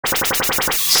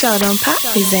Sean on Pop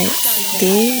presents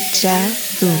Deja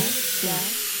Vu.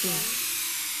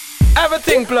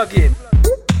 Everything plug in.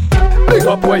 Big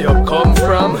up where you come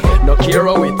from, no care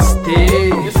how it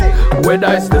stay.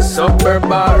 Whether it's the suburb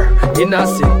bar in a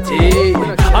city.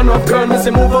 Enough girl me say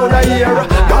move out of here.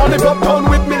 Gonna live uptown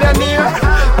with millionaire.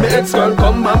 Me ex-girl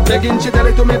come and begging, she tell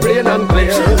it to me plain and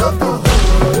clear.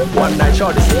 One night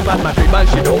shorty sleep at my crib and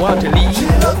she don't want to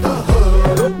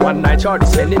leave. One night shorty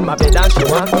spend in my bed and she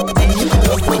want to eat.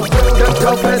 The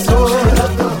toughest hold,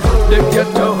 the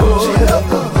ghetto hold.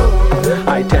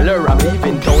 I tell her I'm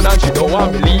leaving town and she don't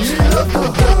want to leave.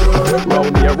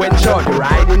 Round here when shorty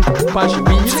riding, and she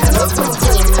weave.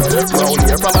 Round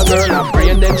here from a girl I'm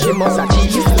brain, then she must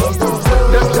achieve.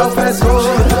 The toughest hold,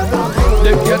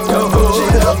 the ghetto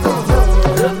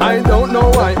hold. I don't know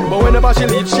why, but whenever she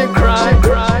leaves she cry.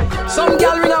 Some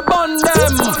gal ring a bun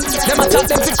them a tell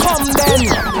them to come then.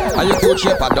 And you coach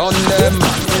shape a done them.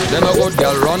 Them a good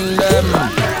girl run them.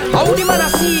 How the man a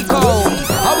seek out?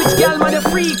 How which gal man a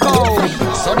freak out?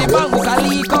 So the bank book a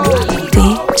leak out.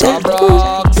 Deja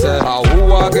Brock say how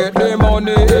who a get the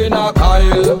money in a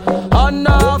Kyle. And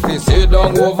now fi sit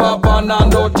down over pan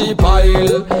and dirty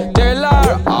pile. Tell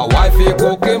her a wifey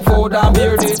cooking food and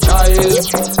bear the child.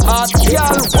 Hot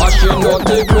gal washing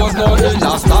dirty clothes not in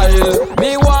a style.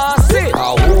 Me want see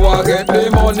how who a get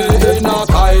the money in a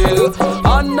Kyle.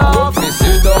 And now fi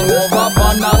sit down over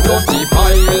pan and dirty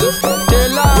pile.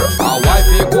 Tell her a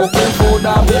wifey cooking food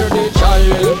and bear the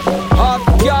child. Hot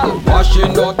gal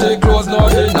washing dirty clothes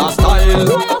not in a style.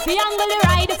 Triangle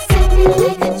ride, sit me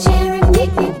like a chair and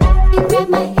make me grab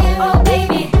my hair, oh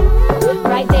baby.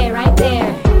 Right there, right there,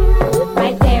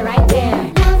 right there, right there.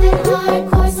 Love it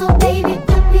hardcore, so baby,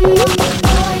 put me on the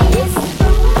floor, yes.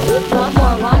 One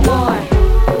more, one more,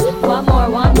 one more,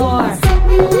 one more. Sit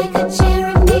me like a chair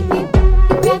and make me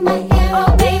grab my hair,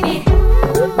 oh baby.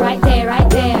 Right there, right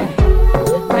there,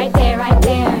 right there, right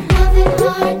there. Love it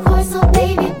hardcore, so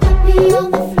baby, put me on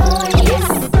the floor, yes.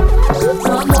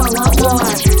 One more, one more.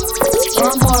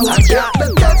 One more. I got the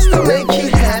touch to make you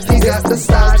happy, got the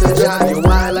style to drive you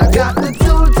wild. I got the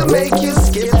tool to make you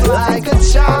skip like a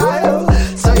child.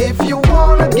 So if you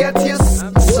wanna get your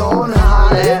so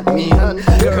hot at me, hun,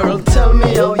 girl, tell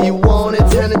me how you want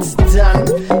it and it's done.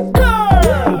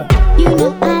 You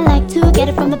know I like to get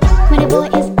it from the when the boy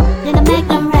is in a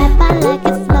magnum rap. I like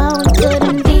it slow and good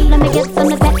and deep. Let me get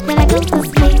some of that when I go to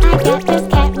sleep. I got this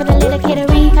cat with a little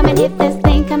kittery. Come and hit this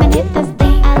thing, come and hit this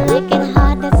thing. I like it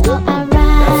hard, that's how I ride.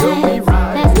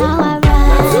 That's how I ride.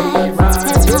 That's how I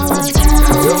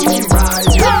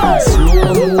ride.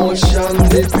 Slow motion,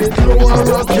 dip it low and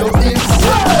rock your hips.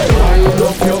 Wind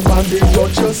up your body,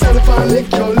 touch yourself and lick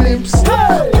your lips.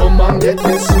 Come and get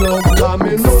this love, come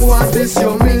you know what this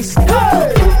you miss. Put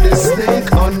the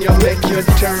snake on you, make you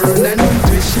turn and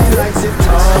twist. She likes it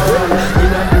all.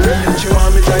 In a dream, she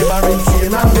want me drive her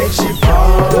insane and make she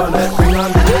fall. Bring on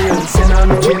the rain, send her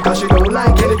no chain 'cause she don't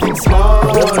like anything small.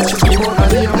 She scream out her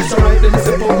name, it's alright then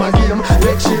step out my game.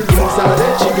 Make she lose her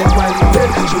then she get wild then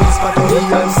she whisper to me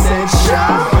and said,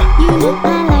 "Shout." You know I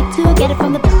like to get it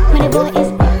from the when the boy is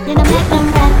in a magnum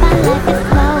rap. I like it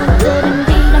slow and good and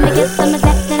deep. Let me get some of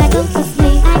that, then I go to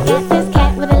sleep. I got this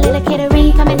cat with a little kittery.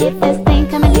 Come and hit this thing,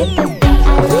 come and hit this thing.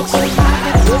 I like it hard,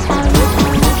 that's what I like.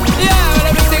 Yeah, well,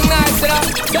 everything nice, you know.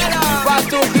 Set up. Part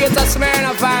 2 create a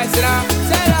Smyrna vibes, you know.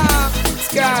 Set up.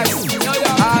 Scars. Yo,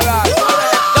 yo. Alright.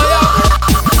 Yo, yo.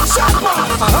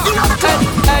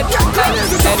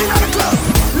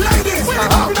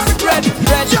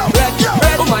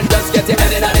 Red. Woman, just get your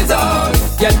head in on his own.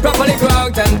 Get properly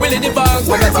cranked and willy the bounce.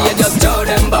 When I see you, just show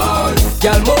them bones.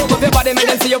 Girl, move up your body, make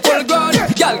them see you full grown.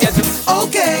 Girl, get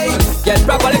okay. Get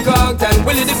properly cranked and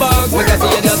willy the bounce. When I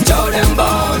see you, just show them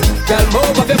bones. Girl,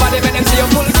 move up your body, make them see you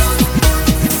full grown.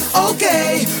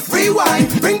 Okay, rewind,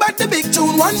 bring back the big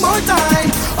tune one more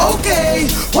time. Okay,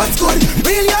 what's good?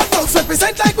 Real young folks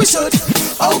represent like we should.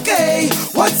 Okay,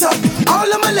 what's up?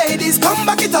 All of my ladies, come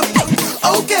back it up.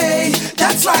 Okay,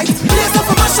 that's right. Blaze up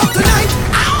for my show tonight.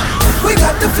 We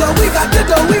got the flow, we got the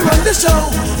dough, we run the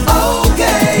show.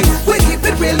 Okay, we keep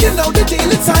it real, you know the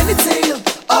deal, it's sign it seal.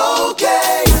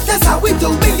 Okay, that's how we do.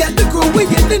 We get the crew, we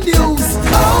get the news.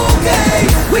 Okay,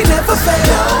 we never fail.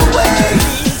 No way.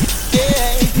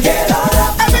 Get on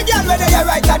up. Every girl when they are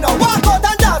right now, walk out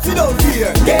and dance without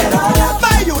fear. Get on up.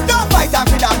 My youth, don't fight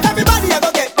after that. Everybody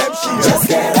ever get them sheer. Just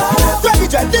get on up. Gravy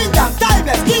dread, ding dong,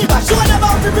 timeless, keep us, show them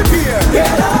how to prepare.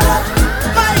 Get on up.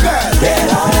 My girl, Get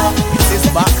on up. this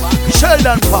is back.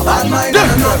 Sheldon Pop. Bad mind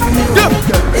and nothing new.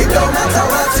 It don't matter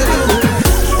what you do.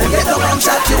 They get the one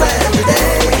shot you every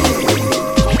day.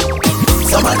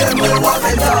 Some of them will walk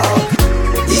and talk,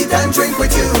 eat and drink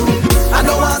with you. I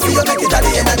know I see you make it at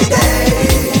the end of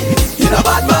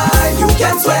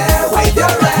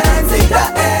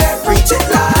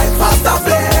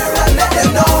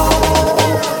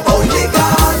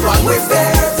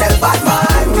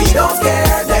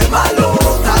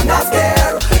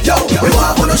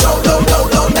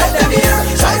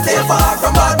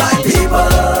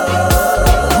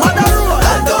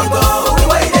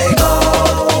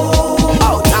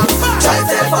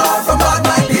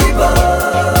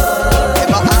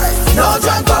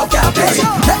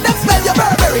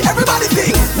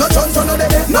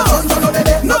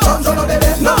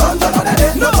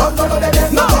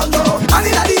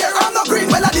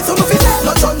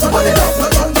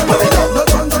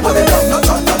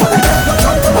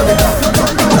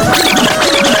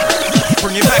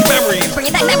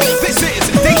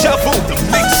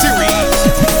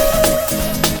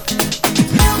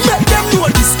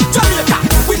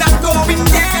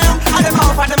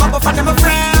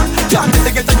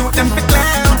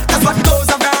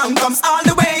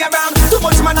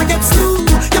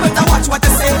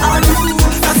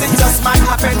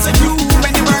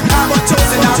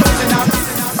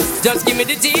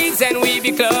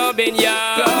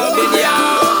clubbing,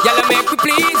 yeah. Y'all make me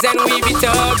please and we be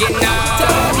tugging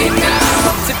now.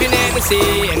 Sipping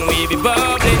Hennessy and we be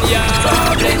bubbling,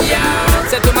 yeah.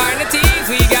 Set to minor teens,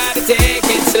 we gotta take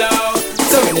it slow.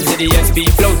 So in the city, SP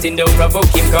floating, don't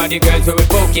provoking, cause the girls we were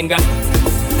poking, got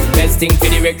best thing for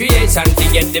the recreation, to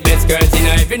get the best girls in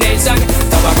every nation.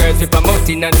 Our girls we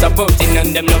promoting and supporting,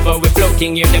 and them love how we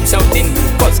floating, hear them shouting.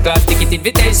 First class ticket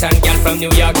invitation, girl from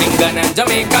New York, England and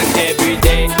Jamaica. Every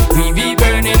day we be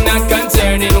burning, not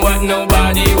concerning what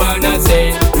nobody wanna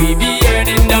say. We be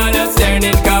earning dollars,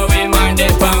 earning, cause we mind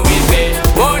it when we pay.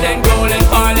 More than gold and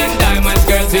all and diamonds,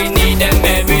 girls we need them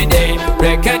every day.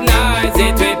 Recognize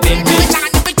it, we big big.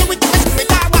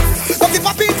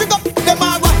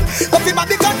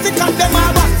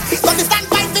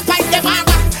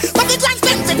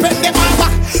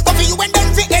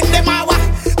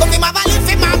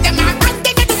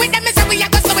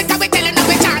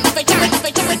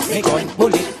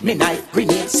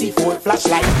 C4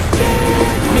 flashlight.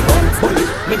 Me gun bullet,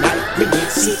 me knife, grenade,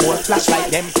 C4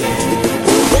 flashlight. Them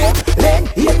then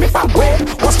hit me from where?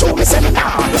 Was to me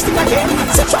seminar. This thing again,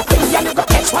 set your thing and you go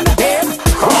catch one of them.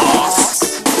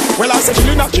 Cross. Well, I say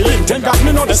killing a killing, thank God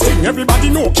me know this thing. Everybody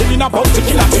know killing about to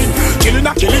kill a thing. Killing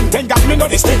a killing, thank God me know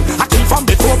this thing. I kill from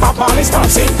before Bob Marley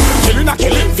starts sing. Killing a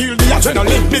killing, feel the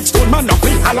adrenaline. Big stone man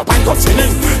knocking, all up and cut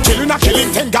spinning. Killing a killing,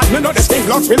 thank God me know this thing.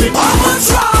 Blood spilling. I'm a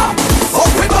trap. Up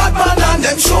with bad man and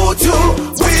them shoot you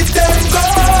with them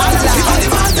guns. If any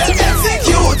man them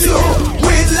execute you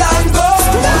with long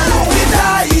guns. With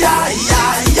at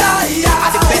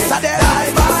the best of their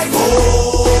life I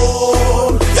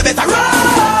go. You better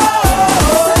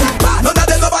run. None of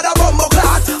them no bother bumbo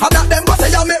class. I'm not them but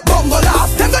say you make bumbo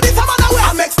laugh. Them go this a man away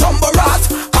I make stumble rat.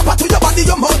 Copper to your body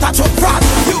your mouth a choke frat.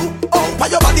 You open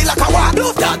your body like a wad.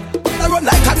 Love that. I run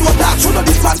like a no black. You know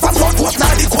this man from South Coast now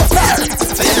the coast there.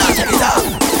 So you not check it out.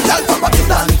 Y'all from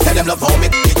Pakistan. Tell them love how me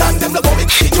it and them love how me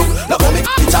it you. Love how me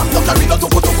it jam. Don't carry no to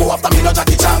go after me no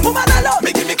Jackie Chan. Woman I love me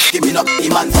give me no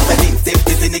iman. So the thing safe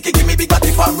this in give me big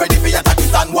body fan ready for your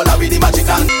Pakistan. Walla with the magic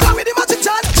hand. With the magic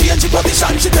chan. Change your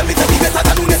position. She tell me to be better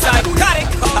than do this. Got it.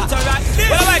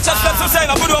 Well, I just got to say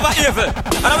I'm good over evil.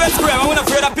 And I'm not afraid. I'm not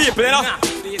afraid of people, you know.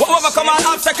 But overcome all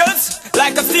obstacles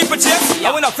like a steeplechase.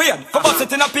 I'm not afraid for busting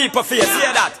in a people face.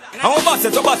 Hear that? I'm bust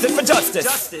it for justice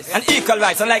and equal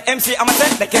rights. And like MC, I'm a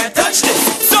set, they can't touch this.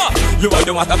 So, you are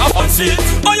the one that have unseat.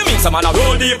 Oh, you mean some man a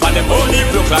roll deep and them roll deep.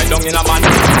 Look like dung in a man,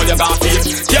 all you got feel.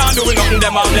 Can't do nothing,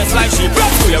 them harmless like sheep.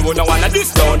 So you wouldn't wanna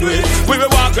this, don't do it. We will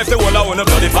walk left the whole of the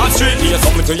bloody fast street. Hear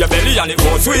something to your belly and it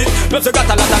goes sweet. Plus you got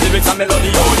a lot of lyrics and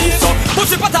melody, so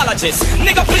pussy pathologist,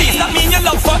 nigga please. That mean you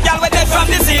love fuck y'all with dead from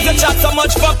disease. You chat so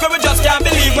much fuck we just can't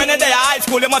believe. When you're there high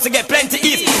school you must get plenty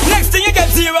ease. Next thing you get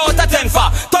 0 out of 10 for.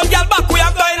 Turn y'all back we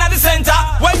are going at the center.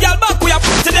 When y'all back we are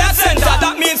put to their center.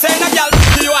 That means saying a y'all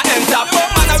you are enter.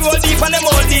 But man I roll deep and them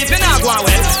all deep. You not going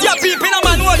well. Your people in a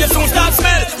man know you soon start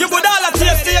smell. You good all a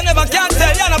tasty you never can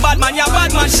tell. You're not bad man, you're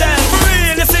bad man shell. For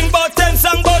real you sing about 10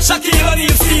 songs about Shaquille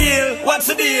O'Neal steel. What's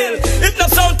the deal? It not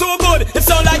sound too good. It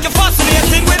sound like you're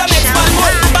fascinating with a next man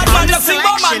body. Bad man you sing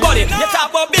about man body. You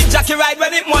talk about big Jackie ride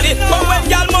when it money. But when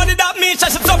y'all money that means I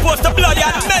should supposed to blood.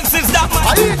 Yeah, men since that man.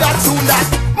 I need that tune that.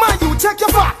 Man, you check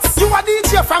your facts. You a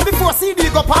DJ from before CD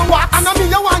go pan wax. And I mean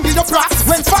you want give your props.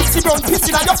 When Foxy Brown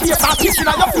pissing on your face and pissing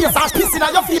on your face and pissing on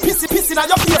your face, pissing on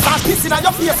your face and pissing on your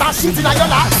face and shitting on your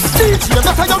lap. DJ,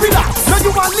 that's how you relax. Now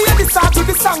you want lady start to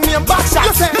the song named Backshot.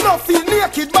 You say you don't feel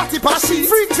naked, body pan sheet.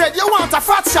 Free trade, you want a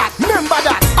fat shot. Remember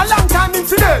that. A long time in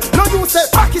today. Now you say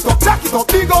pack it up, jack it up,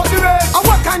 big out the red. And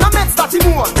what kind of meds that you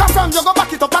want? Come from you go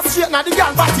back it up and straight now the girl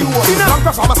body hole.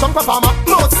 Some performer,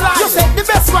 mouth slide. You say the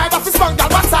best ride off his bang girl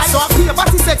backside. So I play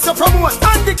body sex you promote.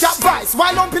 Handicap vice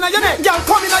while lumping on your neck. Girl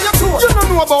coming on your toe. You don't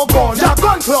know about gun, you're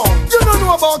gun clown. You don't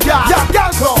know about girl, you're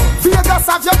girl clown. Vegas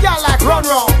have your girl like run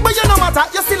round. But you know matter,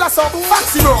 you still a sub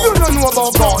Foxy Brown. You don't know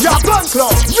about gun, you're gun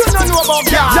clown. You don't know about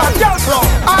girl, you're girl clown.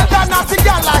 All that nasty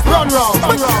girl like run round.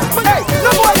 Hey, no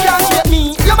boy can't hate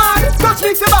me. You mad? Touch me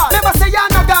if you bad. Never say you're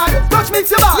no god. Touch me if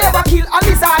you bad. Never kill a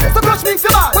lizard. So touch me if you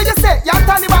bad. When you say you're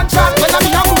Taliban chat, when I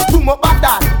mean I move too much back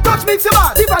that. Touch me if you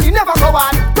bad. People you never go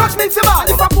on. Touch me if you bad.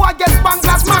 If a boy gets bang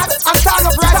glass mad and start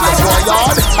up right now.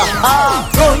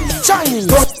 Gun, Chinese,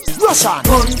 gun, Russian,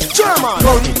 gun, German,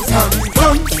 gun,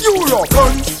 Europe,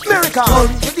 gun, America, gun,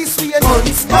 this way, gun,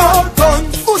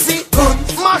 Uzi, gun,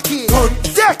 Maki, gun,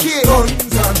 Decade, gun,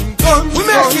 we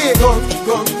make it, gun,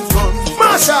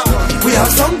 Masha. We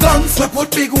have some guns, we put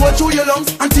big hole through your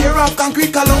lungs and tear off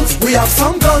concrete columns. We have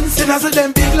some guns, they nozzle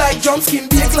them big like jump skin,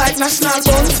 big like national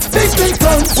guns. Big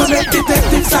guns, we make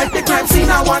detectives like the crime scene.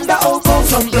 I wonder how come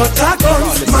some blood clot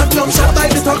guns. Magnum shot by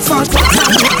the thugs man.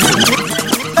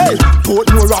 Hey, put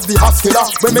more of the hospital.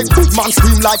 We make big man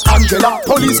scream like Angela.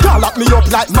 Police call at me up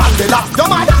like Mandela. The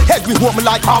man head me home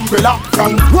like umbrella.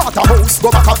 From Waterhouse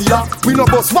go back a villa. We no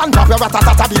bust one drop your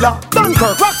ratatatabilla.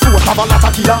 Dunkirk, Rockford have a lot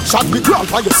of killer. Shot me ground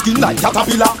for your skin like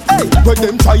caterpillar. Hey, when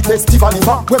them try test Tiffany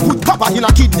liver, we put copper in a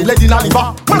kidney, lead in a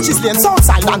liver. Matches lane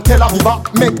Southside and Tel Aviv.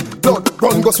 Make blood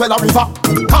run go swell a river.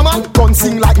 Come on, gun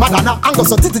sing like Madonna. And go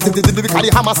so because the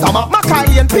hammer stammer.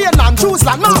 Macaulay and Piedland,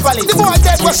 Jerusalem, Marvelly. The boy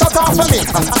dead was shut off for me.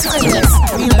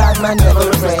 Real bad man never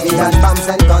afraid. Got bombs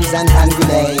and guns and hand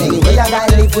grenades. Anyway I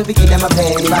gotta live, we begin them a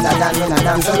pain. Rather than when I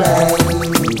dance away.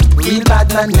 Real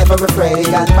bad man never afraid.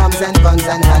 Got bombs and guns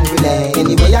and hand grenades.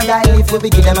 Anyway I gotta live, we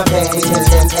begin them a pain.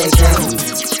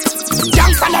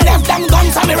 Youngster no left them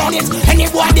guns and me run it. Any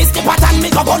boy this the pattern me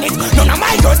go burn it. None of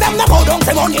my girls them no go down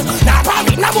for money. Nah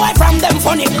party, no boy from them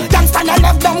funny. Youngster no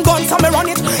left them guns and me run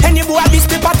it. Any boy this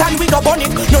the pattern we go burn it.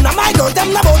 None of my girls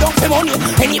them no go down for money.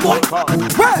 Any boy.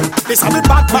 Well, this is the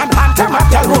Batman hunter, hot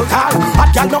girl roll call. Hot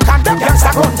girl no can them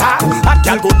gangsta gun tall. Hot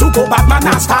girl go to go Batman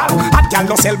and stall. Hot girl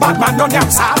no sell Batman no nyam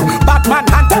sal. Batman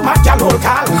hunter, hot girl roll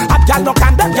call. Hot girl no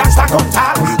can them gangsta gun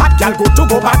tall. Hot girl go to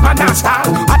go Batman and stall.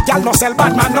 Hot girl no sell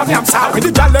Batman no nyam sal. With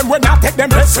the gal them when I take them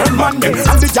lesson Monday.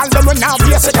 And the gal them when I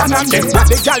be a second on them. And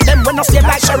the gal them when I stay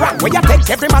like Sharon. When you take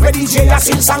every man with DJ a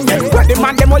sing song them. When the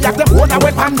man them when you have them own a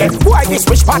weapon them. Boy this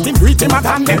wish party greet him at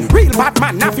hand them. Real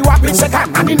Batman now if you want me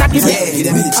second and in a give yeah,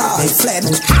 the bitch, they fled.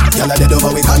 Y'all are dead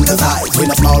over we fantasize. We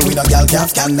no small, we no gal can't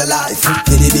scandalize.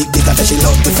 See the big dick and she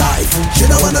love to fight. She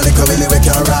don't wanna lick her really we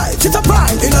can ride. She's a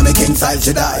pride, in a me king style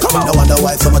she die. No wonder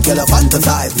why someone kill her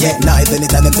fantasize. Yeah, nice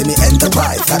anytime them see me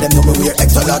enterprise. Cause them know me wear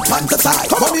extra lot fantasize.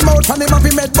 Come me mouth and them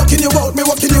happy made bucking you out. Me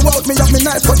walking you out, me have me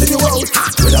knife cutting you out.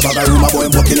 With a bag of room a boy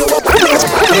bucking you out.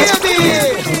 Baby!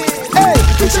 Hey,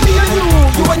 picture me and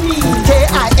you and me.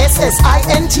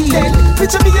 K-I-S-S-I-N-G.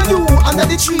 Picture me and you under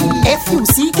the tree.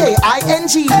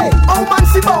 F-U-C-K-I-N-G. Hey, oh man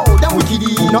fi bow, then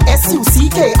wickedy. No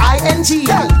S-U-C-K-I-N-G.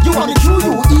 You want me through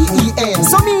you, E-E-N.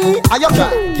 So me, I your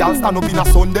girl. Girl stand up in a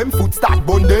sun, them foot start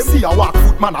bun them. See a walk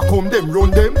foot man a come them,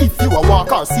 run them. If you a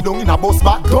walker, sit down in a bus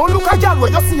back. Don't look a girl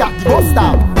when you see at the bus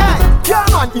stop. Hey, girl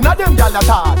man in a them girl a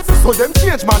thoughts. So them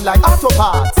change man like auto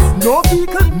parts. No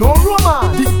vehicle, no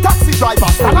romance. This taxi driver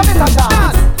stand a better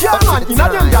chance. Girl man in a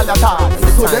them girl a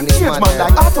thoughts. So them change man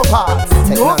like auto parts.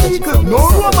 No vehicle, no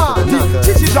romance.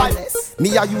 This Gigi driver.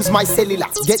 Me I use my cellular,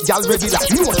 get y'all regular.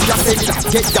 Nokia cellular,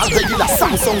 get y'all regular.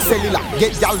 Samsung cellular,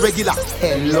 get y'all regular.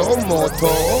 Hello moto.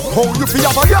 How you feel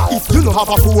about ya? If you don't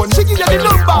have a phone, she give you the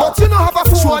number. But you don't have a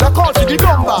phone, should I call for the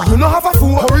number? You don't have a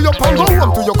phone, hurry up and go home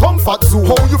to your comfort zone.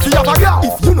 How you feel about ya?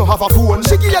 If you don't have a phone,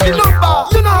 she give you the number.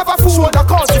 You don't have a phone, should I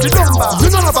call for the number? You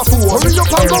don't have a phone, hurry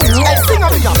up and go home. Hey, sing a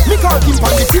ya, me call him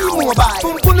on the T-Mobile.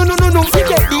 Boom boom no,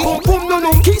 forget the boom boom no.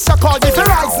 Keisha call the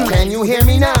Verizon. Can you hear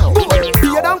me now? Good,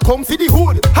 beer than come for the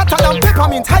hood. Hotter than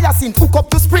peppermint, hyacinth, hook up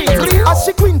to spring. As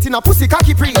she quint in a pussy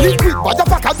cocky pre. Liquid, but the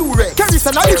pack a do-re.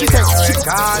 Kerosene a Digitex.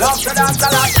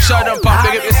 Shut up and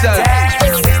big up yourself.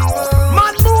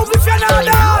 Man move if you're not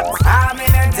done. I'm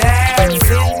in a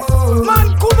dancing mood.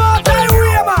 Man come out that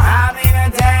way man. I'm in a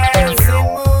dancing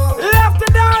mood. Left the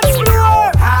dance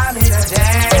floor. I'm in a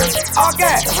dance.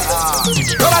 Okay.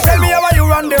 Don't tell me how you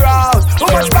run the route. Too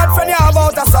much bad friend you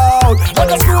about us out. But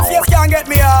the screw face can't get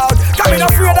me out. Come in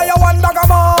afraid that you one dog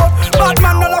about. Bad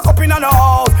man no lock up in a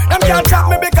house. Them can't trap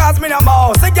me because me a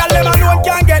mouse. The girl them alone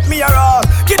can't get me around.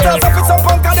 Get us up with some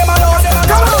punk and them alone.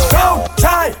 Come on, don't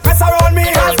try mess around me.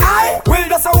 Cause I will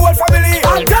just a whole family.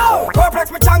 And don't perplex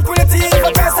me tranquility.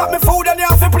 But can't stop me food and you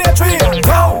have to play tree.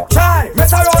 Don't try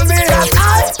mess around me. Cause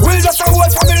I will just a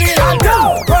whole family. And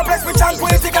don't perplex me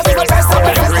tranquility. Cause if I can't stop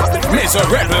me.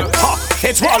 Miserable,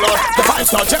 it's Warlord, the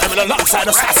five-star general alongside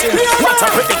assassin. What a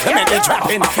predicament they're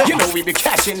trapping. You know we be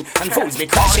cashing and fools be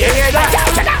crashing.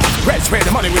 Red's where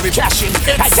the money we be cashing.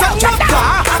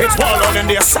 It's Warlord and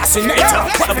the assassinator.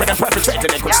 What a perpetrator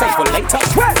they could save for later.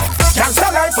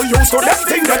 Gangsta life for use to them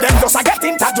thing. Them just a get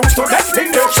introduced to them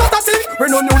thing. Shut us in,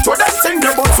 we no new to them thing.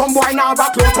 But some boy now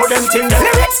back low to them thing.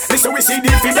 Lyrics, listen we see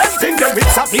the for them thing. The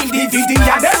whips up in DVD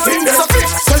and them thing. So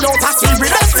fish, sell out a see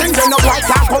with them thing. No white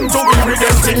can't come to be with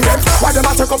them thing. Why them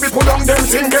a take up people down them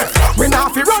thing there? We now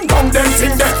fi run down them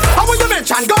thing there. How will you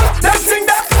mention gun them thing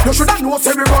there? You shoulda know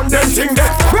say we run them thing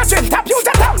there. We're chin tap use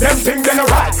them down them thing there no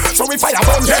right. So we fire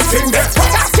burn them thing there.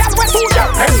 But that girl went to them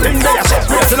thing there.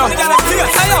 Listen up,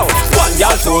 I know. 1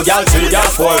 girl, 2 girl, 3 girl,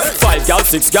 4, 5 girl,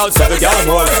 6 girl, 7 girl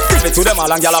more. Give it to them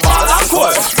all and girl a ball and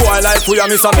cool. Boy like we a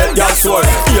miss a make girl sore.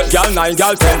 8 girl, 9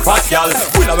 girl, 10 fat girl.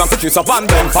 We no want to kiss up on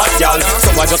them fat girl.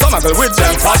 So much just a muggle with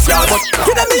them fat girl. But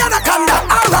give them the anaconda,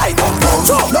 alright.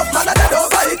 So, enough man a dead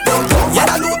over it. Yeah,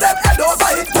 I lose them head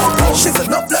over it. She's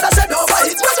enough blood I said over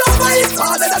it. Blood over it.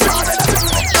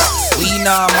 We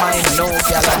now mind no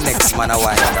girl and next man a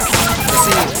wine. You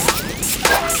see?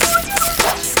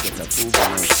 Get a two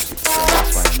minutes.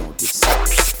 Find out this.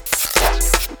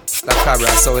 La cabra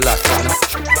so we lock, you know.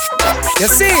 You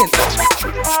see?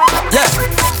 Yeah.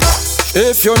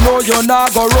 If you know you're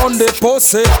not gonna run the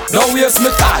pussy, don't waste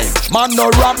me time. Man, no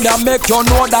rap me and make you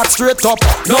know that straight up.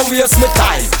 Don't waste me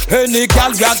time. Any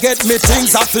gal ya get me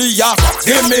things I feel ya.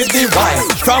 Give me the wine.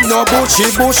 From no bushy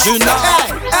now.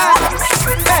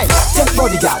 Hey, take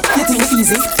body gal, you think it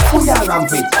easy? Who ya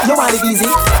ramp with? You want it easy?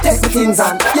 Take the things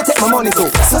on, you take my money too.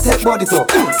 So take body too,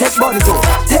 take body too.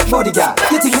 Take body gal,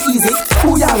 you think it easy?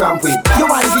 Who ya ramp with? You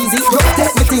want it easy? You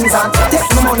take the things on, take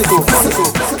my money too.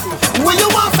 What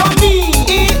you want from me?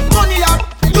 Eat money up.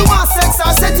 You want sex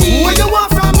or city? What you want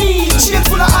from me? Shit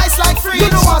full of ice like free. You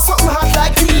don't want something hot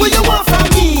like tea. What you want from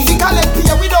me? Think I let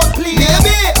play without plea.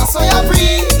 Baby, I saw you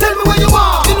free. Tell me what you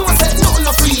want. You know I said nothing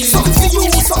no free. Something for you,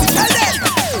 something for them.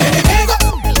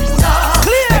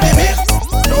 Clear.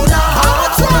 No, nah.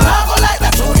 But you don't go like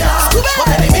that, too, yeah.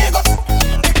 But any go.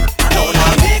 No,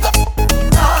 nah.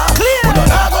 Clear. You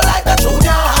don't go like that, too,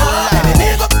 yeah.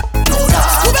 Any go. No,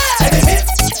 nah.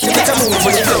 You get a move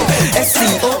when you flow.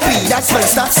 S-C-O-P, that's when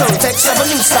stop so take 7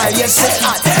 new style, yes it's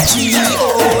hot.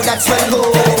 G-O, that's when go.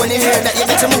 When you hear that you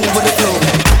get a move with the flow.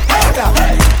 Higher clap,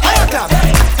 higher clap.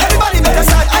 Everybody make a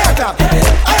sound, higher clap,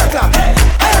 higher clap,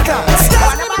 higher clap.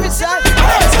 Stop, everybody side.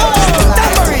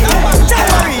 Tambourine,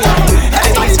 tambourine.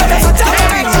 Everybody make a sound,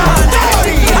 tambourine,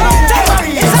 tambourine,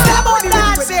 tambourine. Stop on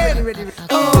dancing.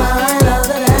 Oh, I love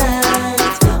the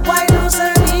dance. Why do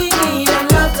some need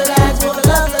and love to dance? For the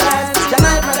love to dance. Can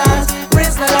I dance?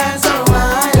 Praise the dance. Oh,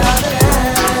 I love the dance.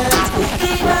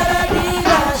 Diva la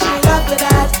diva, she love to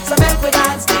dance. So make we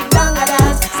dance, ding dong a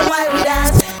dance. So why we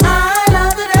dance? I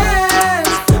love the dance.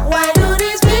 Why do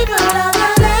these people love the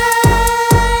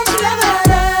dance? Love the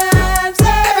dance.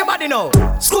 Everybody know,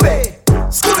 Scooby,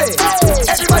 Scooby.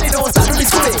 Everybody knows that to be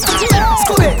Scooby.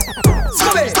 Scooby,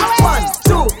 Scooby. 1,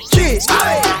 2, 3,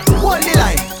 aye. Hold the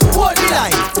line, hold the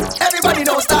line. Everybody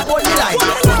knows that. Hold the line,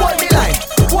 hold the line,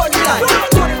 hold the line.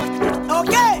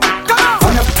 Okay, come on.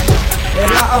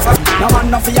 No man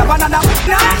no fear banana.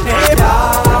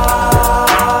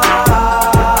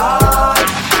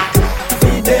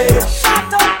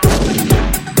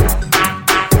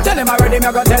 Tell him already,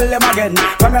 me go tell him again.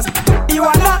 From your you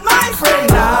are not my friend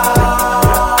now.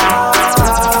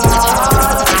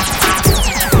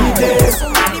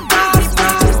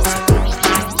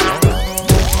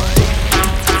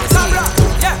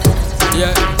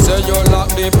 Yeah, say you lock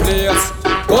the place.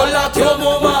 Go lock your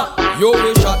mama. You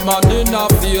will shot man in the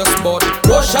face, but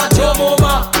go shot your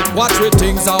mama. Watch with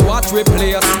things and watch with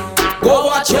place. Go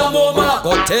watch your mama.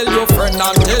 Go tell your friend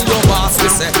and tell your boss. We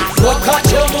say, go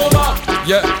catch your mama.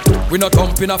 Yeah, we not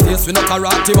thump in a face, we not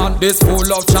karate man. This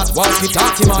full of chat,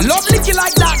 walkie-talkie man. Love licky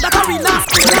like that, that a real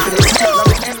nasty.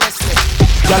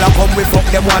 Y'all come we fuck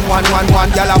them one.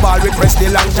 Y'all a ball request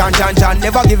the long John.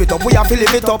 Never give it up, we have to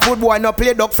live it up. Good boy no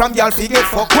play duck from y'all forget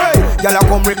fuck. Hey, y'all a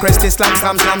come request the slam.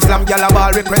 Y'all a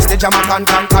ball request the jam can.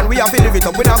 We have to live it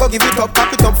up, we not go give it up.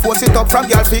 Pack it up, force it up from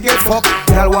y'all forget fuck.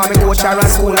 Y'all want me coach her and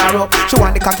school her up. She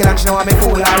want the cocky and she want me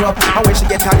cool her up. And when she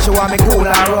get hot, she want me cool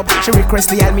her up. She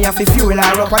request the help me have to fuel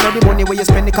her up. I know the money where you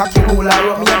spend the cocky cool her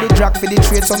up. Me have the drag for the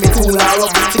trade, so me cool her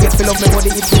up. She get fill up me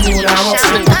body if you know her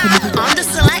up. On the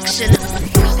selection.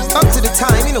 Up to the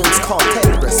time, you know it's called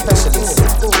Teddy Breast Specialist.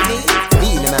 Me,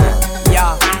 being the man.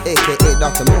 Yeah. AKA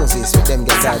Dr. Moses, with them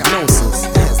get diagnosis.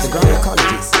 As the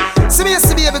gynecologist. See me as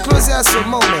to be able to close your some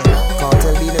moment.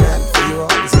 Cartel be the man for you all,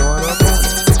 there's no one on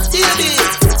Baby,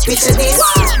 picture this,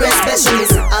 breast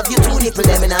specialist. Have you two nipple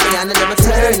them in a hand and them a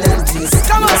turn and twist.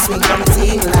 You a swing from a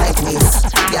team like this.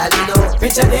 Y'all you know.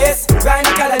 Picture this,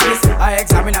 gynecologist. I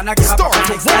examine and I give Start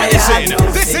rising.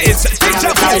 This is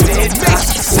Deja Vu Mix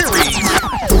Series.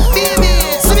 Baby,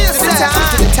 see me as to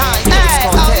the time. Hey,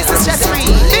 oh, this is just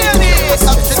free. Baby,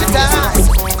 up to the time.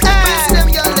 Hey, see them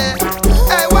girl there.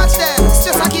 Hey, watch them. It's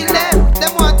just I kill them.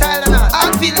 Them one tile and all.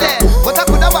 I'll feel them. But I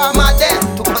could have warm out them.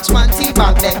 Too much man tea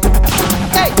back them.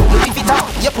 Hey, you leave it on.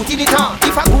 You put in it on.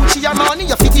 If I Gucci your money,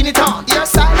 you fit in it on. Your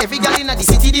side, every girl in the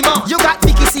city demand. You got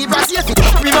Vicky Sebras, you fit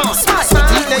remote. Smart,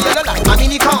 you the yellow like a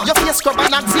mini con. Your face scrub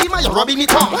and eczema, you're rubbing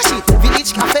it on. Watch it,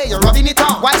 Village Cafe, you're rubbing it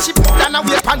on. While she put down a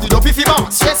weight pan, do your piffy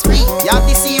bounce. Stress free, you have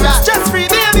the Sebras. Stress free,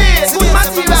 baby. Good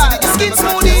material, skin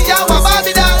smoothie, you have a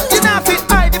Barbie doll. You not fit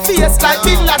hide the face like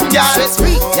Bin Laden, girl. Stress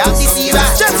free, you have the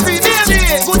Sebras. Stress free, baby.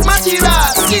 Good material,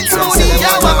 skin smoothie, you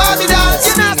have a Barbie doll.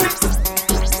 You not fit.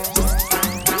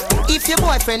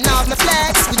 boyfriend of my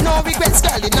flex. With no regrets,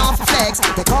 girl, you know for flex.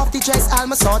 Take off the dress, I'll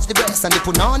massage the breast, and they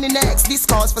put on the next. This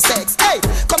calls for sex. Hey,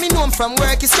 coming home from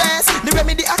work is stress. The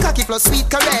remedy a cocky plus sweet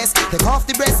caress. Take off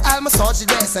the breast, I'll massage the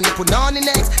dress, and they put on the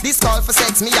next. This call for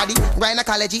sex. Me a the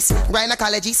gynecologist,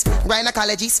 gynecologist,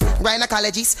 gynecologist,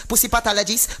 gynecologist, pussy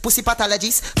pathologist, pussy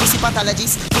pathologist, pussy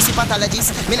pathologist, pussy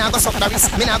pathologist. Me nah go suck the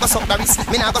wrist, me nah go suck the wrist,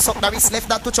 me nah go suck the wrist. Left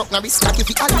that to Chuck Norris. Like if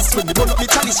he Alice, when me roll up me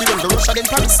chalice, she run the Russia then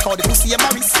Paris. Call the pussy a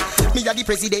Maris. Me a the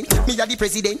president, me a the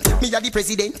president, me a the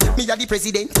president, me a the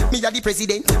president, me a the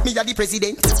president, me a the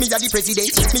president, me a the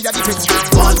president, me a the president.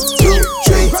 1, 2,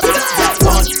 3,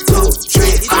 1, 2,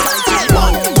 3,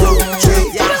 1, 2,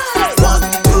 3, 1,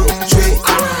 2, 3,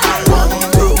 1,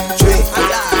 2,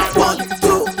 3, 1,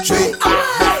 2, 3,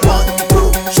 1,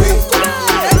 2, 3.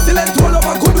 Excellent all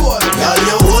over good one. Girl,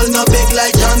 you hold no big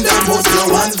like yonder, put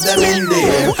your hands them in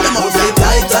there. Put it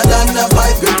tighter than the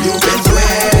vibe grip you can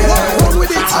swear.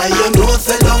 And you know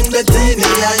say down the teeny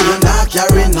and you not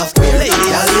carrying no square.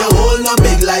 Girl, you hold no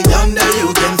big like yonder, you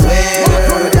can swear.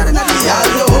 Girl,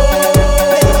 you hold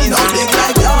no big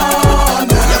like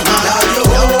yonder. Girl, you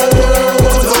hold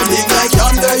no big like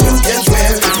yonder, you can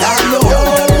swear. Girl, you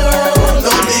hold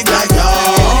no big like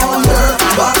yonder.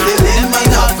 But the limb and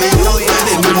not be you, you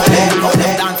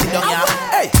dancing down here.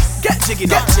 Hey, get jiggy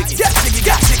now, get jiggy, get jiggy,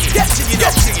 get jiggy,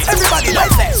 get jiggy. Everybody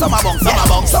like that. Some a bong, some a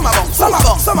bong, some a bong, some a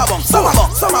bong, some a bong, some a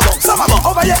bong, some a bong, some a bong.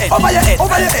 Over your head, over your head,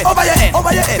 over your head, over your head,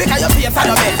 over your head. Because your face on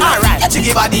your bed. Alright, your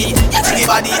jiggy body,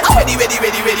 ready, ready,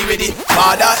 ready, ready, ready.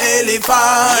 Father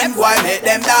elephant, why make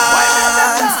them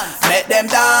dance? Make them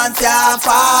dance, yeah,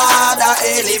 Father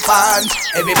elephant.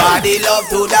 Everybody love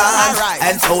to dance,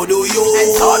 and so do you.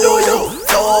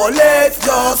 So let's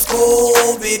just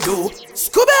Scooby-Doo.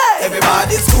 Scooby!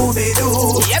 Everybody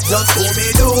Scooby-Doo, just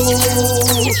Scooby-Doo.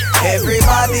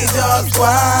 Everybody just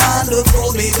want to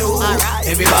Scooby-Doo.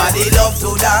 Everybody love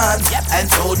to dance, and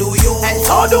so do you.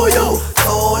 So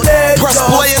let's press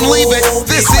play and leave it.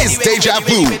 This is Deja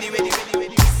Vu.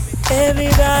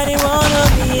 Everybody wanna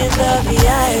be in the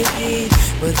VIP,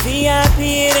 but VIP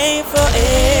it ain't for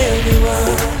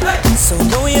everyone. So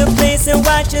know your place and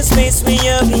watch your space when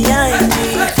you're behind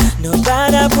me.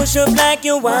 Nobody push up like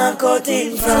you want cut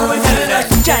in front.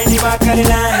 Join the back of the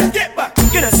line. Get back.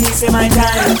 You don't see say my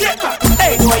time. Get back.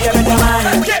 Hey boy you better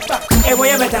man. Get back. Hey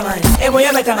boy you better man. Hey boy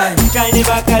you better man. Join the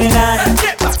back of the line.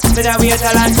 Get back. Better wait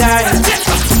a long time. Get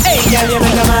back. Hey girl you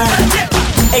better man. Get back.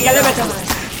 Hey girl you better man.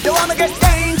 You wanna get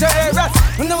dangerous,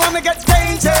 you know wanna get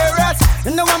dangerous, you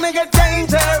know wanna get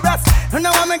dangerous, you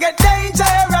know wanna get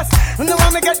dangerous, you know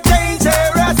wanna get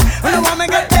dangerous, you know wanna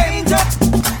get dangerous,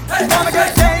 you wanna get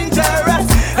dangerous,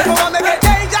 you wanna get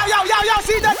dangerous. Yo,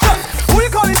 see that stuff? Who you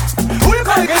call it? Who you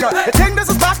call it? You think this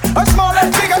is back or small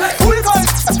and bigger? Who you call it?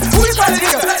 Who you call it?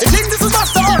 You think this is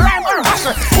master or rhyme or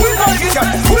usher? Who you call it?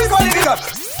 Who you call it?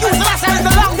 You the last time is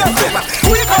the longest.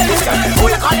 Who you call it? Who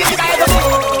you call it?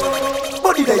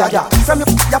 Body there, yeah, from your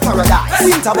paradise.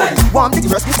 Winter body, warm the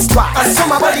rest with twice. And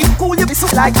summer body, cool you be so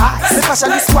like ice. The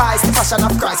fashion is twice, the fashion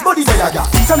of Christ. Body there, yeah,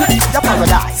 from your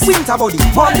paradise. Winter body,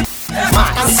 warm the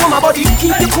man. And summer body,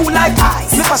 keep you cool like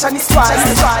ice. The fashion is twice,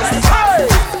 hey!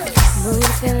 Mood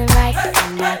is feeling right,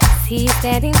 and I see you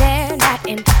standing there, not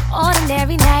an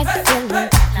ordinary night, feeling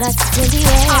lust in the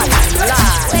air.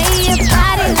 Way your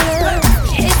body looks,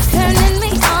 it's turning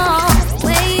me on.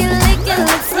 Way you lick your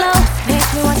lips slow, makes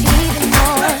me want you even more.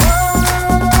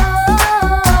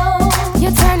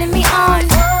 You're turning me on.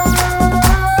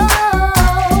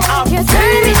 You're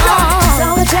turning me on. So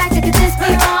attracted, could this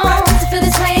be wrong? To feel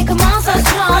this way, come on, so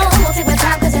strong. Won't take my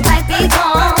time, cause it might be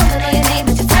gone. I know your name,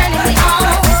 but you're turning me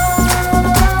on.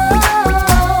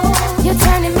 You're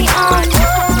turning me on.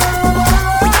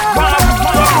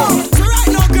 Right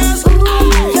now, girls.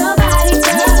 Your body,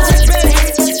 girl,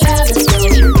 makes the fellas go.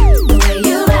 The way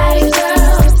you ride it,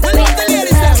 girl, makes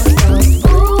the fellas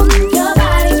go. Ooh, your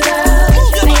body, girl,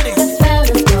 makes the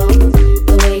fellas go.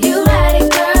 The way you ride it,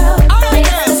 girl,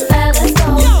 makes the fellas go.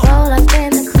 Roll up in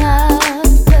the club,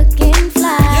 looking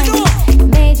fly.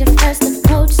 Made your first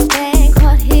approach, then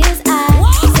caught his eye.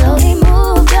 Slowly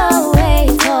moved your way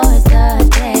towards the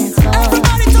dance floor.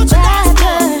 Grabbed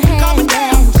her hand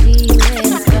and she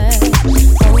whispered,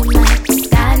 "Oh my,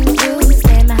 got me through.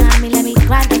 Stand behind me, let me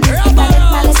grind on you. If I lift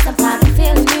my lips, I'm probably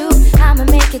feeling you. I'ma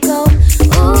make it go.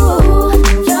 Ooh,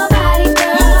 your body,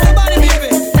 girl, makes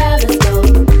the fellas go.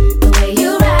 The way you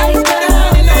ride it,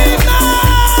 girl." Baby,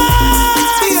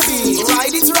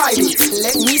 ride it,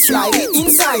 let me slide it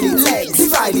inside it. Legs,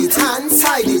 divide it, hands,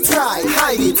 hide it, try,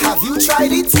 hide it. Have you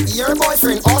tried it? Your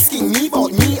boyfriend asking me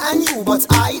about me and you, but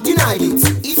I denied it.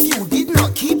 If you did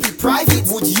not keep it private,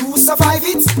 would you survive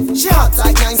it? She hot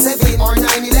like 9/7 or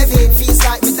 9/11. Feels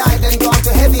like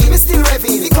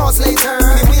her.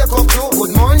 Me wake up to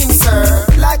good morning, sir.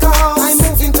 Like a house, I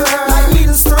move into her. Like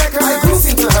needle striker, I groove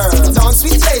into her. Dance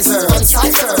with laser,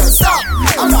 unsize her. Stop.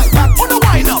 Alright, back to the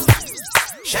wind up.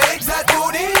 Shake that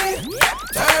booty,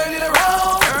 turn it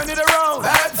around,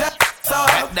 back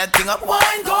that thing up,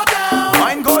 wine go down,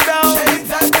 shake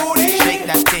that booty, shake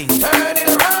that thing, turn it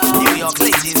around, New York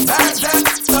ladies, back that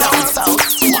down south,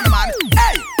 one man,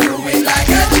 hey, do it like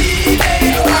a DJ,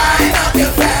 wind up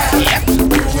your fat, yep, do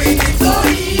it so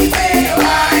easy,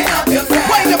 wind up your fat,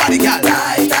 wind your body, girl,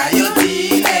 like a your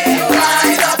DJ,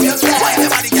 wind up your fat, wind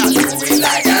your body, girl, do it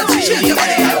like a DJ, shake your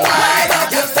body, girl, wind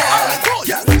up your fat,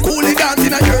 cool it down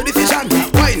in your decision,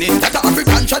 whining, that's an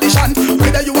African tradition,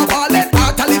 whether you are ballin'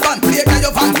 or Taliban, play by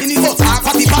your van, in the bus, half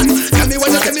of the van, tell me when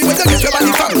you get your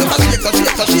body from,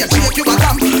 shake you back,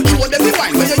 show them the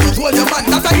wine, when you use hold your man,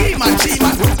 that's a he-man,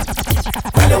 she-man.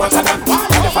 Tell you what I done,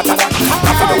 tell you what I done,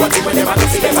 I feel the one thing when they want to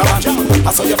see them around,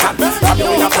 I saw your fan, from the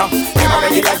winner from, them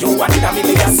already like you, and in a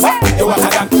million, you what I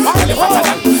done, tell you what I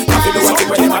done, I feel the one thing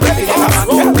when they want to see them around,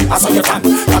 I saw your fan,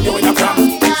 from the winner from.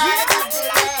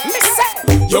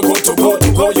 You go,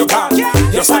 you gone.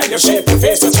 Your style, your shape, your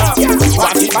face, your charm.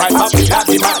 What in my pop, that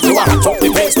the man. You are hot up the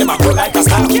place, them a go like a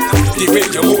star. The way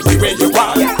you move, the way you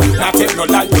walk. Not tell no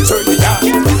lie, you turn me on.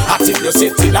 I think you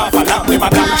sit in off a lamp, them a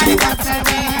dance you.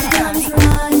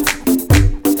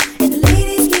 And the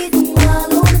ladies getting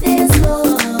wild on the dance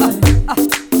floor.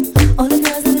 All the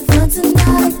girls having fun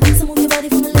tonight. So move your body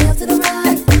from the left to the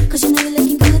right. 'Cause you know you're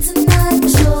looking good tonight for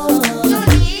sure.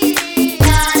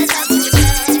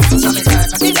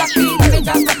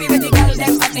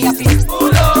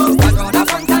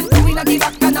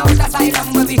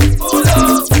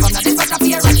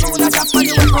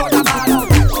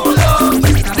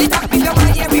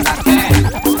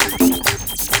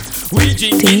 We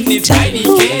drinking it tiny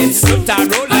case, so I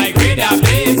roll like radar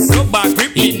blades, no back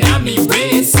grip in a me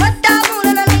waist.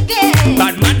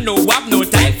 Bad man no have no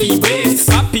time for waste,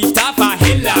 pop it off a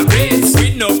hella race,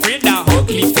 with no afraid of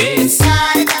ugly face.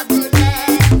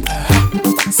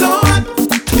 So hot,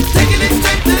 taking it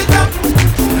straight to the top.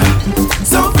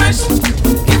 So fresh,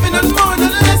 giving them more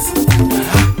than less.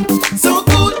 So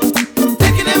good,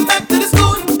 taking them back to the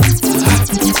school.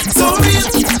 So real,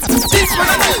 this one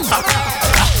I do.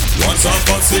 Once a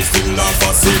fussy, still a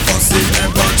fussy,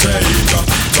 never change.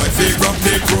 Try to grab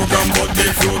the program, but the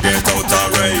flow get out of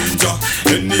range.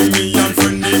 Enemy and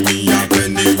frenemy and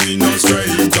penny, we no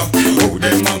stranger. How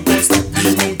them a go stop the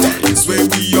mountains where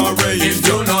we are range? If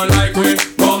you not like we,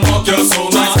 come up your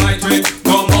soma, fight with,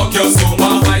 come up your soma,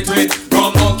 fight with,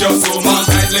 come up your soma,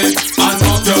 tightly, and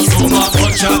up your soma,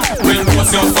 culture. We'll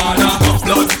roast your father,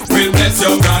 blood, we'll bless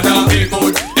your brother, be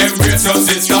good, embrace your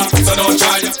sister, so don't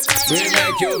try. We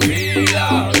make you feel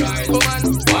alright, woman.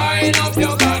 Wind up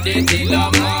your body till the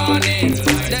morning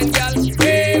light. Then girl,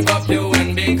 wave up your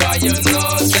hand because you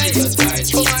know say you're tight,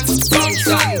 woman. Bounce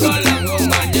and go long,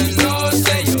 woman, you know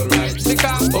say you're right.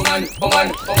 Because woman.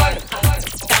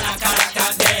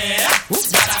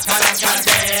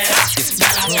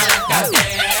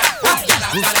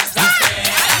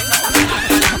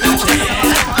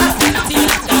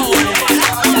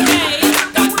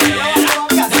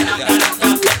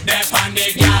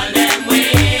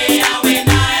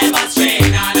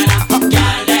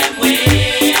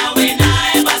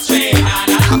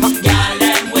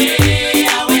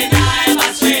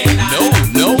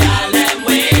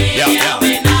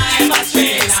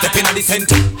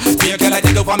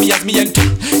 Over me as me enter.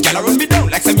 Gyal run me down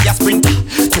like say me a sprinter.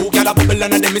 Two gyal a bubble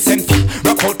and a dem me send for.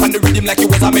 Rock out on the rhythm like it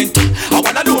was a mentor. I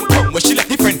wanna don't come where she left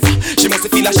the friend for. She must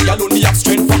feel like she alone me have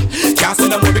strength for. Can't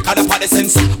send them more because of the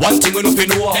sensor. One thing we know fi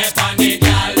know. Step on the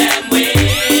gyal them way,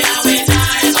 and we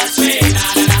never stray.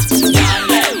 Gyal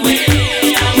them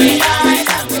way, and we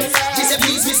never. She said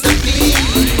please, Mr.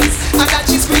 Please. I got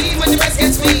she scream when the breast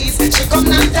gets squeezed. She come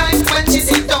 9 times when she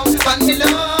sit down on me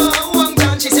low. I'm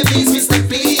down. She said please, Mr.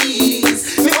 Please.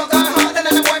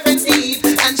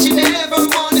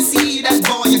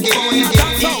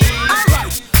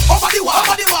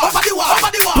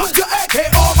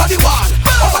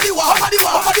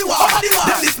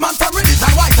 Then this man from Red is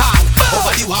and White Hall.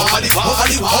 Over the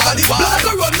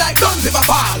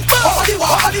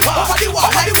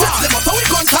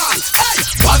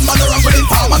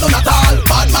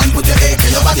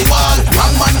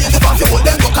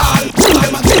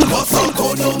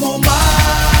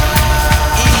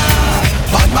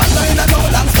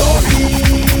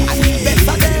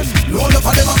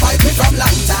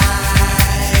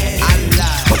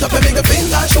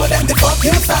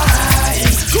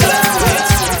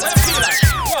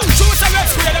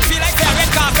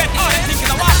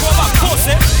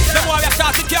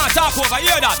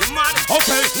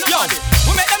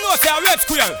Red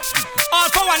Square. All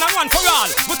for one and one for all.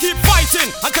 We keep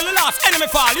fighting until the last enemy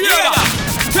fall. You hear that?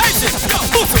 Crazy. Yo,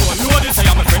 who's the one know this? I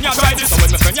am my friend, you try this. So when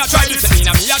my friend, you try this. Me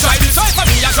and me, you try this. So if I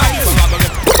me, you try this. So I'm gonna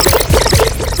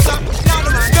now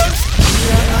the man goes. We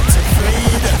are not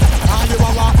afraid. All you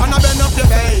are walk and bend up your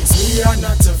face. We are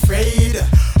not afraid.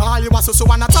 All you are so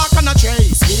wanna talk and a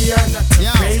chase. We are not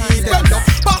afraid. Bend up,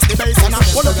 pass the bass and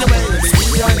pull up your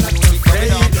waist. We are not afraid.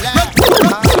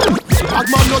 Bad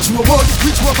man not you a word,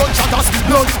 which were gunshot as the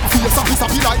blood. Face a piece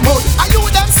of you like mud. Are you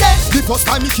them say? The first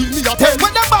time he kill me a 10.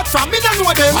 When them bad from me don't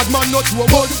know them. Bad man not you a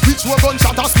word, which were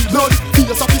gunshot as the blood.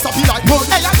 Face a piece of you like mud.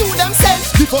 Hey, are you them say?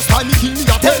 The first time he kill me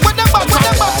a 10. When them bad from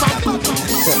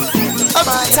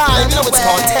Every time, you know it's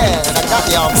called 10. I got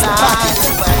the arms back.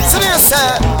 So there, sir.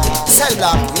 Cell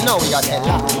block, you know we got 10.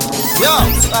 Yo,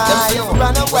 fly away,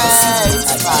 run away.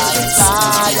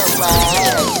 Fly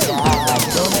away.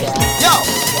 Yo.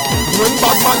 When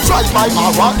bad man drive by, I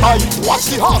walk by. Watch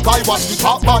the hawk eye, watch the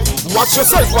top by. Watch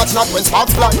yourself, watch not when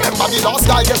sparks fly. Remember the last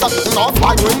guy get that off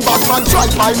by. When bad man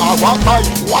drive by, I walk by.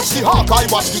 Watch the hawk eye,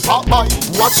 watch the top by.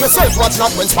 Watch yourself, watch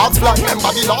not when sparks fly. Remember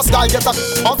the last guy get that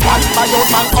off by. My old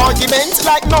man argument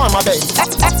like Norma Bay.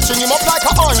 String him up like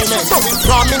a ornament. So it's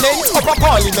prominent up a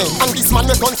parliament. And this man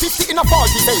make on 50 in a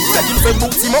 40 days. Let him say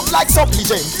boots him up like Supply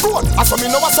Jane. Go on, as for me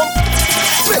know what's up.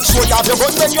 Make sure you have your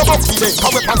gun when you're up to date.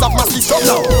 How weapons of mass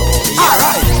destruction.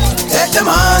 Alright, take them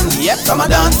on. Yep, come a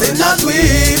dancing, not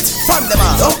sweet. Fun them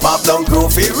on. Don't pop, don't crew,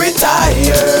 feel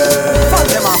retire. Fun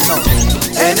them off now.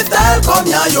 Any style come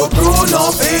here, your crew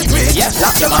no fit with. Yep,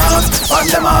 lock them out, fun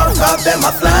them out, have them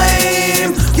a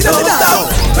flame. Don't stop,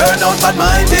 burn out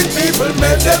bad-minded people,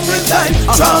 make them resign.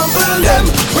 Trample them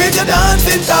with your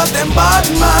dancing, cause them bad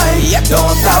mind. Yep,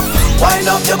 don't stop, wind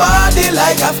up your body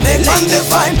like a snake on the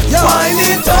vine. Wind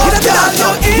it up, get on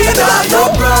your in and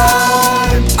your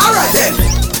prime. Alright then,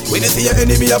 when you see your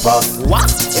enemy apart,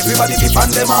 what? Everybody be fan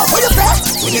them up. What you say?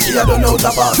 When you see you don't know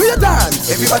the part, we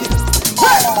dance. Everybody.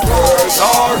 Girls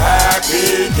are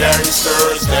happy,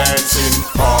 gangsters dancing,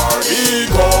 party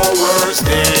goers,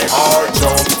 they are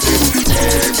jumping.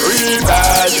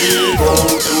 Everybody go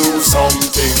do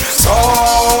something.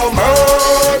 Summertime.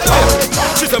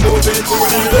 She's a moving to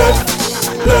the left,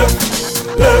 left,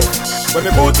 left. When me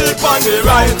put it on the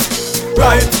right,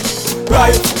 right,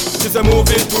 right. She's a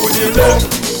moving to the left,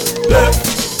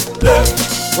 left, left.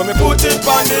 When me put it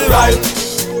on the right,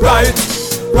 right,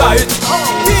 right.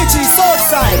 PG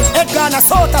Southside, Edghana,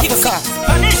 South Africa.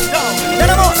 Then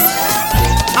a boss.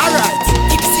 Alright.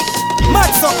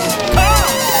 Mad something.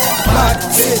 Mad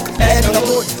sick, head on the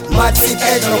wood. Mad sick,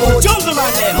 head on the wood. Jungle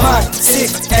man them. Mad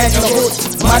sick, head on the wood.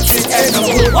 Mad sick, head on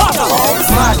the wood. Waterhouse.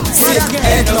 Mad sick,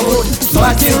 head on the wood.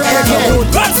 Mad sick, head on the wood.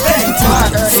 Mad sick,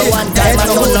 head on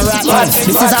the wood.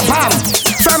 This is a bomb.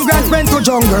 From Grandman to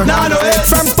jungle,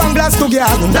 from Spanglass to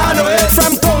Garden,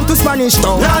 from town to Spanish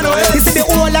town. This is the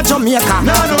whole of Jamaica.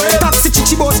 Taxi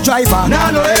chichi bus driver,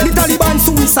 the Taliban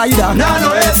suicider.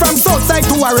 From Southside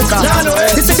to Warwick,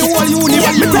 this is the whole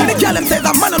universe. Me tell the girl them say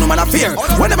that man and woman affair.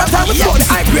 Whenever time we put the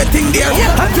high grade thing there,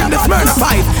 until the Smyrna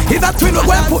 5 is a twin we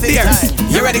well put there.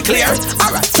 You ready clear?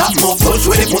 Alright, stop move push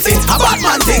with the pussy. A bad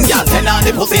man thing, y'all send on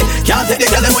the pussy. Can't take the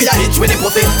girl them where you itch with the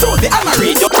pussy. So the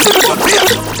Almarine, you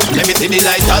let me see the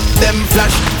light of them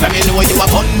flash. Let me know you a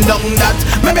bun down that.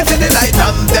 Let me see the light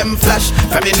of them flash.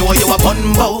 Let me know you a bun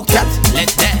bow cat.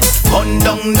 Let that bun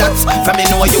down that. Let me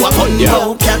know you a bun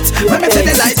bow cat. Let me see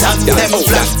the light of them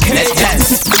flash. Let that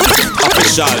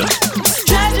official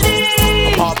tragedy.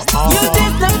 You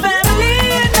did the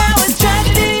family and now it's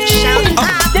tragedy.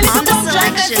 Then it's don't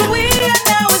like that to we and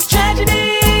now it's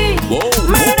tragedy.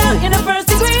 Murder in the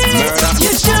first degree.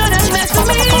 You shouldn't mess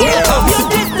with me. You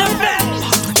did the family.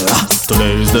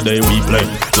 Today is the day we play.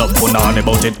 Love put on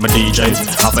about it, my DJ.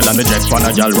 Apple and the jack for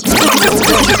a gal.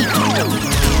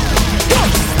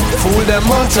 Fool them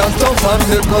much and tough and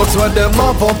the guts where them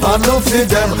up and no feed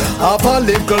them. Have a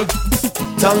little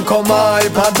and come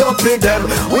hype and don't pick them.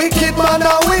 Wicked man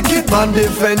a wicked man,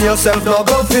 defend yourself, no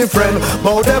go fi friend.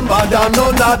 Bout them bad and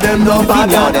none of them no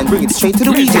bad. Now then bring it straight to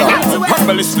the weed out.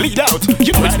 Herbalist lead out.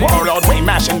 You know it's warlord, way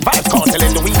mashing vibes,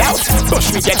 cartelling the weed out.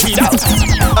 Push me, get weed out.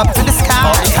 Up to the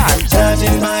sky.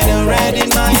 Judging by the red in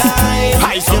my eyes,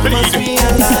 I so you must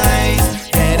realize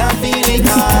that I'm feeling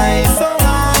high, so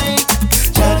high.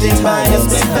 Judging by the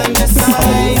split and the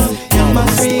size, you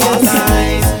must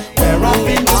realize we're up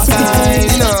in the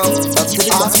skies.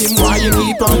 Ask him why you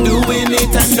keep on doing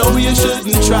it and know you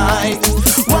shouldn't try.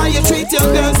 Why you treat your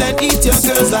girls and eat your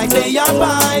girls like they are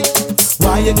pie.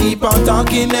 Why you keep on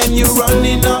talking and you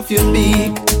running off your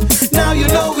beak. Now you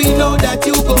know we know that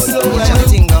you go low.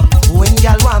 When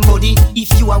y'all want body. If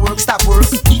you a work, stop work.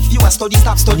 If you a study,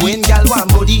 stop study. When gal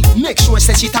want body, make sure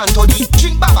say she tan toddy.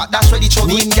 Drink baba, that's ready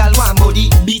chuggy. When gal want body,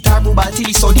 beat her booba till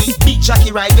he study. Big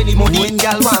Jackie ride very money. When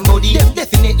gal want body, them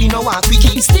definitely know want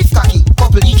quickie. Stiff cocky,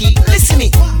 couple icky. Listen me,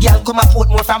 gal come a port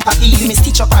more from papi. Me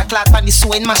stitch up her clad pan the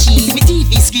sewing machine. Me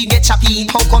TV screen get chopping.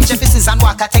 How come Jeffersons and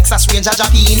Walker Texas Ranger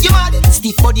Japan? You mad?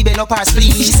 Stiff body bend up her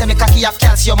spleen. She say me cocky have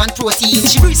calcium and protein.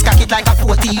 She breeze cock it like a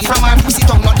 14. From her pussy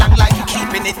tongue not long like you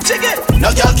keeping it jiggy.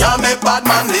 No girl can make bad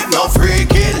man live no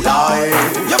freaky life.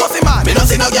 You must be mad. Me no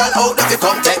see no girl out there to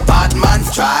come take bad man's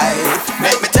drive.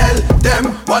 Make me tell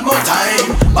them one more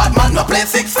time. Bad man no play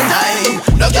 6 for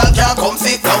 9. No girl can come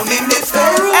sit down in this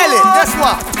room. Ellie, guess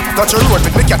what? Touch a road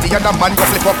with me cat, the other man go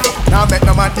flip up. Now make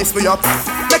no man diss me up.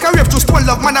 Make a rave to spoil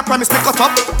love, man I promise me cut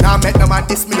up. Now make no man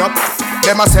diss me up.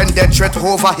 Them a send dead threat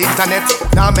over internet.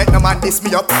 Now make no man diss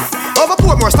me up. Over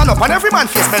poor more stand up and every man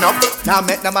face men up. Now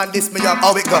make no man diss me up.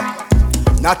 How it go?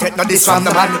 Not take no diss from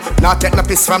the man. Not take no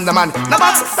piss from the man. No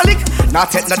box, no lick.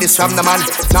 Not take no diss from the man.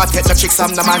 Not take no chicks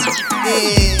from the man.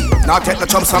 Not take no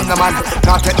chumps from the man.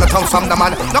 Not take no tongues from the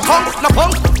man. No punk, no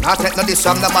punk. Not take no diss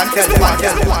from the man. Tell the one,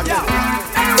 tell the one.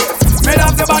 Me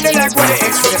love the body leg with the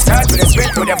X, with the skirt, with the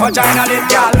spit, with the vagina lip,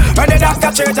 y'all. When the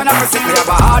doctor treat and I sick, we have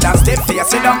a hard and stiff face,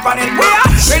 sit down on it.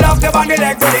 Me love the body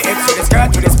leg with the X, with the skirt,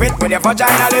 with the spit, with the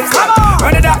vagina lip, y'all.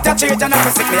 When the doctor treat and I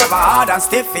sick, we have a hard and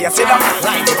stiff face, sit down.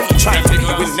 Like to be trying to be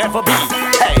will never be.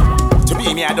 Hey, to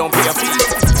be me I don't pay a fee.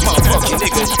 Motherfucking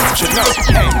niggas should know.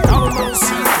 Hey,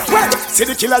 well, see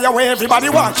the killer your way everybody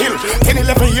want kill. 10,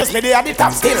 11 years me they at the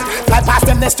top still. Fly past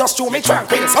them next just to me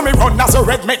tranquil. So me run as a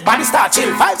red make body start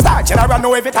chill. 5-star general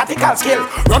know every tactical skill.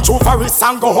 Run through forest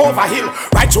and go over hill.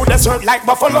 Right through desert like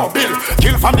Buffalo Bill.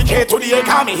 Kill from the K to the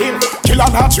Academy Hill. Kill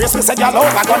on our trace me say y'all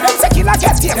over gun. Them say killer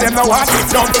get here. Them no want it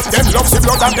done. Them love the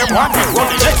blood and them want it. Run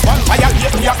the next one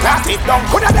violate me a clap it down.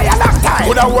 Coulda die a long time.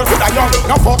 Coulda old, coulda young.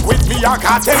 No fuck with me I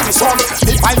can't tell the son.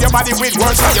 Define your body with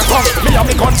words from your tongue. Me and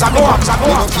me guns a go up, a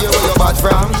go up. Where you bad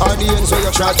from, or the ends where you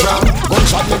shot from.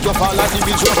 Gunshot make you fall like the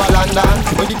bridge over London.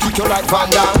 When they kick you like Van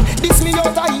Damme. This me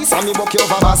out of east and me buck you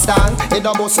over Boston. Head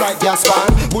a bust like gas pan.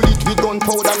 Bullet with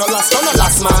gunpowder no last on no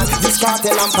last man. This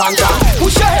cartel and panda.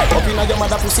 Push your head up inna your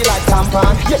mother pussy like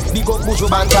tampon. Yes, big up buju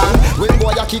bantan. When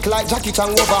boy a kick like Jackie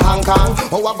Chan over Hong Kong.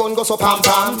 Our gun go so pam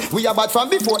pam. We a bad from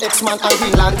before X-Man and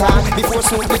Green Lantern. Before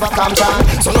Snoop River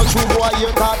Campton. So no true boy here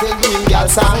cartel doing girl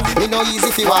song. It no easy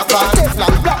fi walk on.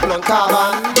 Teflon, black lung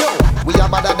carbon. Yo. We are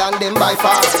better than them by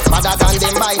far, better than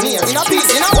them by near. In a piece,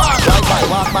 in a walk, drive by,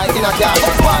 walk by, in a car.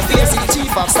 One face, the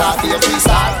chief of star, be a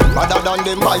 3-star. Better than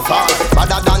them by far,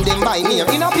 better than them by near.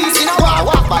 In a piece, in a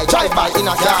walk by, drive by, in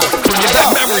a car.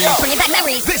 Bring it back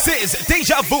memories. This is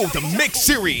Deja Vu, the mix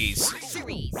series.